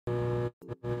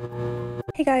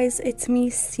Hey guys, it's me,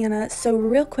 Sienna. So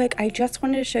real quick, I just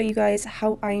wanted to show you guys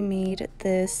how I made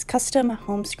this custom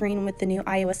home screen with the new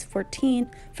iOS 14.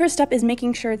 First up is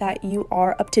making sure that you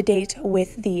are up to date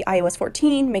with the iOS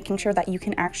 14, making sure that you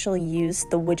can actually use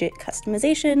the widget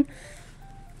customization.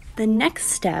 The next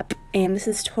step, and this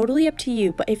is totally up to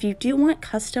you, but if you do want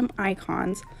custom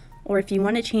icons, or if you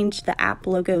want to change the app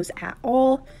logos at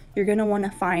all, you're going to want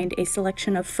to find a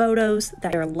selection of photos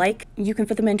that are like. You can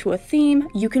put them into a theme.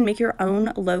 You can make your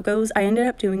own logos. I ended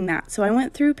up doing that. So I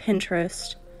went through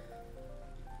Pinterest.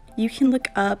 You can look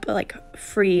up like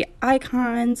free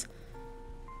icons.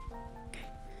 Okay.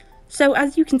 So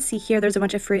as you can see here, there's a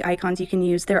bunch of free icons you can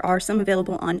use. There are some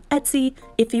available on Etsy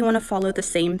if you want to follow the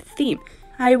same theme.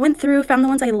 I went through, found the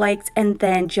ones I liked, and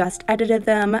then just edited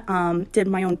them, did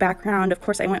my own background. Of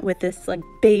course, I went with this like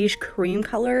beige cream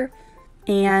color,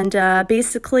 and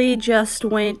basically just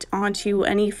went onto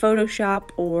any Photoshop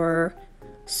or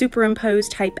superimpose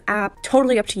type app.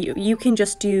 Totally up to you. You can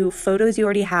just do photos you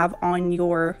already have on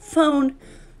your phone,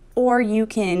 or you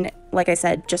can, like I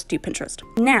said, just do Pinterest.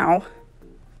 Now,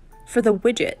 for the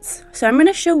widgets. So I'm going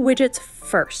to show widgets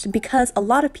first because a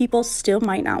lot of people still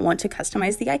might not want to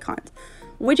customize the icons.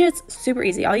 Widgets, super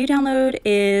easy. All you download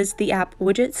is the app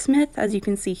Widgetsmith, as you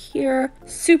can see here.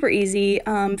 Super easy,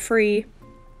 free.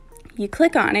 You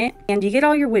click on it and you get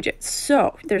all your widgets.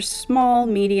 So there's small,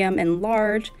 medium, and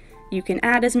large. You can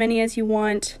add as many as you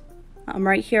want.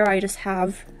 Right here I just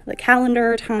have the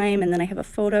calendar, time, and then I have a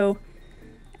photo.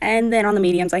 And then on the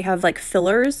mediums I have like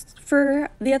fillers for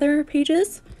the other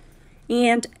pages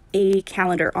and a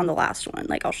calendar on the last one,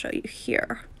 like I'll show you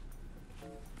here.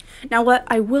 Now what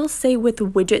I will say with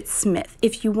Widgetsmith,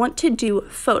 if you want to do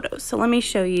photos, so let me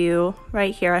show you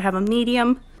right here. I have a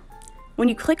medium. When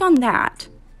you click on that,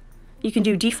 you can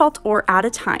do default or add a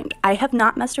timed. I have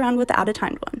not messed around with the add a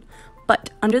timed one,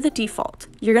 but under the default,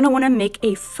 you're gonna wanna make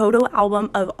a photo album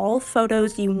of all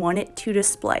photos you want it to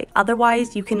display.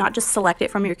 Otherwise, you cannot just select it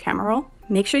from your camera roll.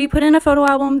 Make sure you put in a photo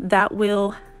album. That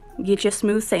will get you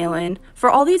smooth sailing.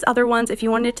 For all these other ones, if you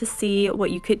wanted to see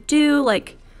what you could do,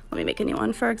 like, let me make a new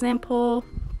one, for example.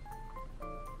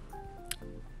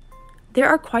 There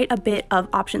are quite a bit of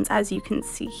options, as you can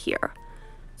see here.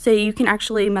 So you can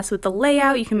actually mess with the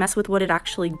layout, you can mess with what it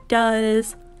actually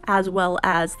does, as well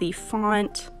as the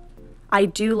font. I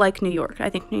do like New York. I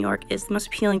think New York is the most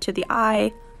appealing to the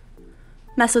eye.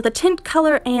 Mess with the tint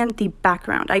color and the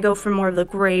background. I go for more of the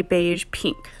gray, beige,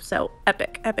 pink. So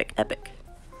epic, epic, epic.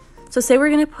 So say we're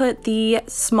gonna put the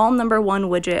small number 1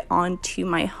 widget onto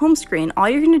my home screen. All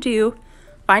you're gonna do,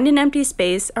 find an empty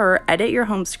space or edit your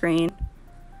home screen.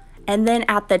 And then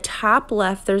at the top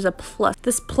left, there's a plus.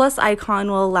 This plus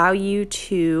icon will allow you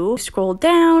to scroll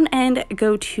down and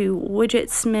go to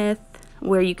Widgetsmith,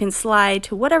 where you can slide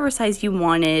to whatever size you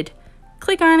wanted.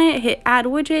 Click on it, hit add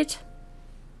widget,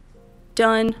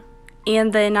 done.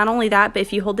 And then not only that, but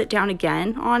if you hold it down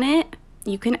again on it,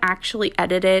 you can actually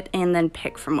edit it and then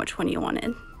pick from which one you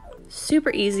wanted. Super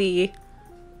easy,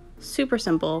 super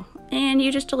simple, and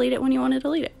you just delete it when you want to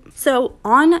delete it. So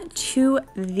on to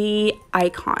the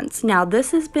icons. Now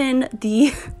this has been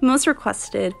the most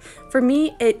requested. For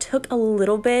me, it took a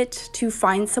little bit to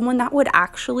find someone that would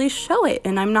actually show it,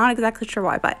 and I'm not exactly sure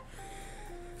why, but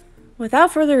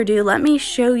without further ado, let me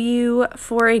show you,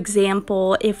 for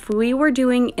example, if we were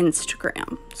doing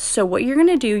Instagram. So what you're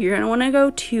gonna do, you're gonna wanna go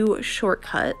to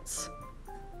shortcuts.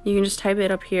 You can just type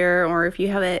it up here, or if you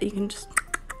have it, you can just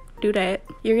do that.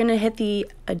 You're gonna hit the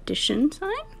addition sign,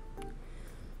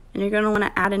 and you're gonna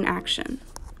wanna add an action.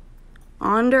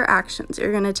 Under actions,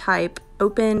 you're gonna type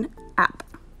open app.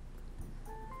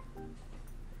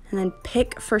 And then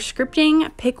pick for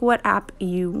scripting, pick what app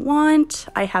you want.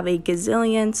 I have a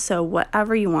gazillion, so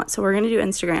whatever you want. So we're gonna do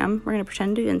Instagram. We're gonna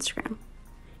pretend to do Instagram.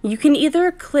 You can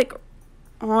either click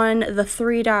on the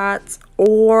 3 dots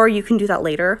or you can do that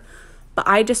later, but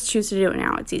I just choose to do it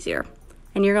now, it's easier.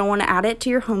 And you're gonna wanna add it to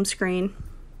your home screen.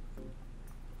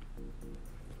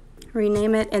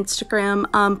 Rename it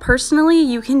Instagram. Personally,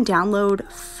 you can download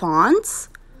fonts,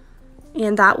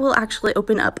 and that will actually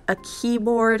open up a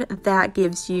keyboard that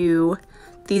gives you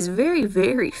these very,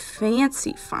 very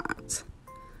fancy fonts.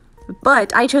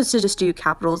 But I chose to just do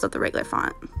capitals of the regular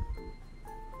font.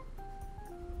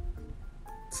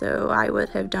 So I would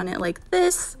have done it like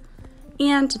this.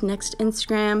 And next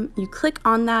Instagram, you click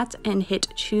on that and hit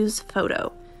choose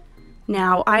photo.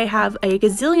 Now I have a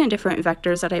gazillion different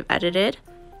vectors that I've edited.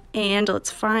 And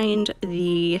let's find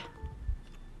the,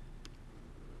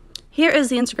 here is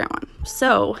the Instagram one.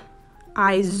 So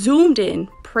I zoomed in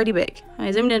pretty big.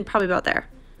 I zoomed in probably about there.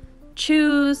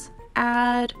 Choose,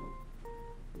 add,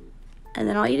 and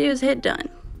then all you do is hit done.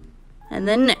 and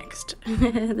then next.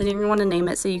 Then you want to name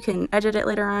it so you can edit it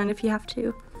later on if you have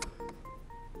to.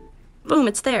 Boom,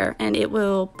 it's there, and it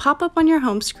will pop up on your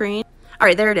home screen. All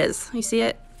right, there it is. You see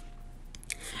it?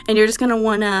 And you're just gonna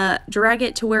wanna drag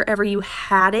it to wherever you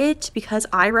had it, because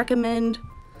I recommend,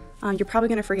 you're probably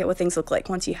gonna forget what things look like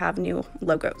once you have new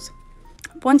logos.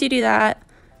 Once you do that,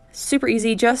 super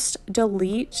easy, just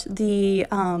delete the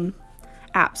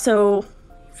app. So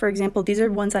for example, these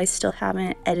are ones I still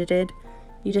haven't edited.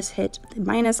 You just hit the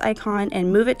minus icon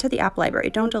and move it to the app library.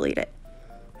 Don't delete it.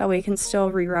 That way it can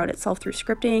still reroute itself through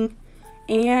scripting,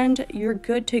 and you're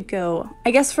good to go.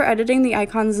 I guess for editing the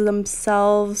icons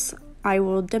themselves, I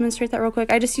will demonstrate that real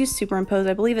quick. I just use superimpose.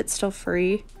 I believe it's still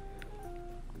free.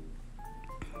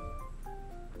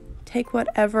 Take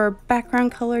whatever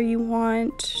background color you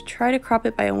want. Try to crop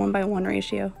it by a 1:1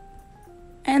 ratio.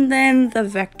 And then the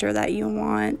vector that you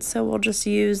want. So we'll just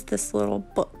use this little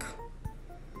book.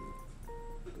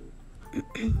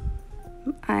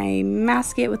 I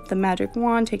mask it with the magic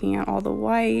wand, taking out all the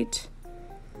white.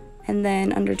 And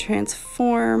then under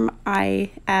transform, I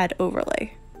add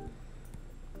overlay.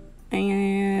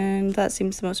 And that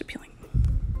seems the most appealing.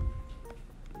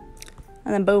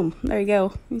 And then boom, there you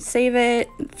go. You save it.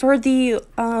 For the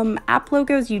app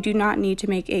logos, you do not need to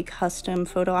make a custom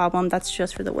photo album. That's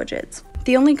just for the widgets.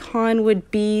 The only con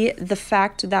would be the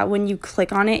fact that when you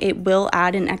click on it, it will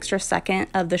add an extra second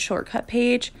of the shortcut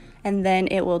page, and then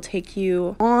it will take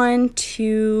you on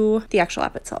to the actual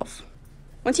app itself.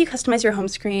 Once you customize your home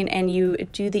screen and you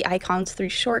do the icons through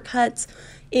shortcuts,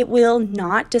 it will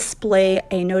not display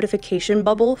a notification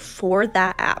bubble for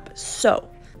that app. So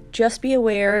just be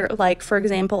aware, like for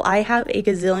example, I have a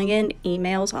gazillion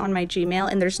emails on my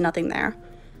Gmail and there's nothing there.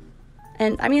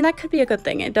 And I mean, that could be a good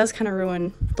thing. It does kind of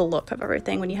ruin the look of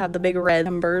everything when you have the big red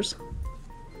numbers.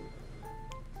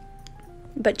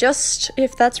 But just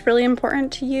if that's really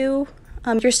important to you,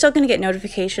 you're still going to get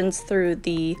notifications through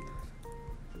the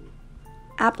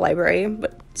app library,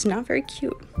 but it's not very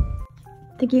cute.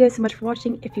 Thank you guys so much for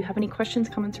watching. If you have any questions,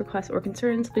 comments, requests, or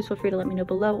concerns, please feel free to let me know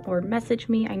below or message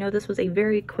me. I know this was a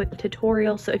very quick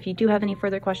tutorial, so if you do have any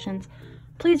further questions,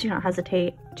 please do not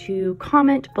hesitate to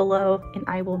comment below and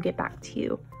I will get back to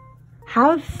you.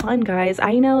 Have fun, guys.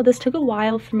 I know this took a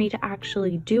while for me to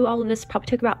actually do all of this. Probably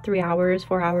took about 3 hours,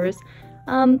 4 hours.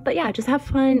 But yeah, just have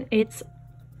fun. It's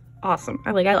awesome.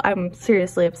 I'm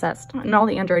seriously obsessed. And all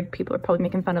the Android people are probably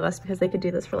making fun of us because they could do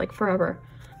this for like forever.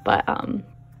 But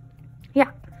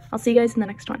yeah, I'll see you guys in the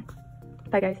next one.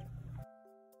 Bye, guys.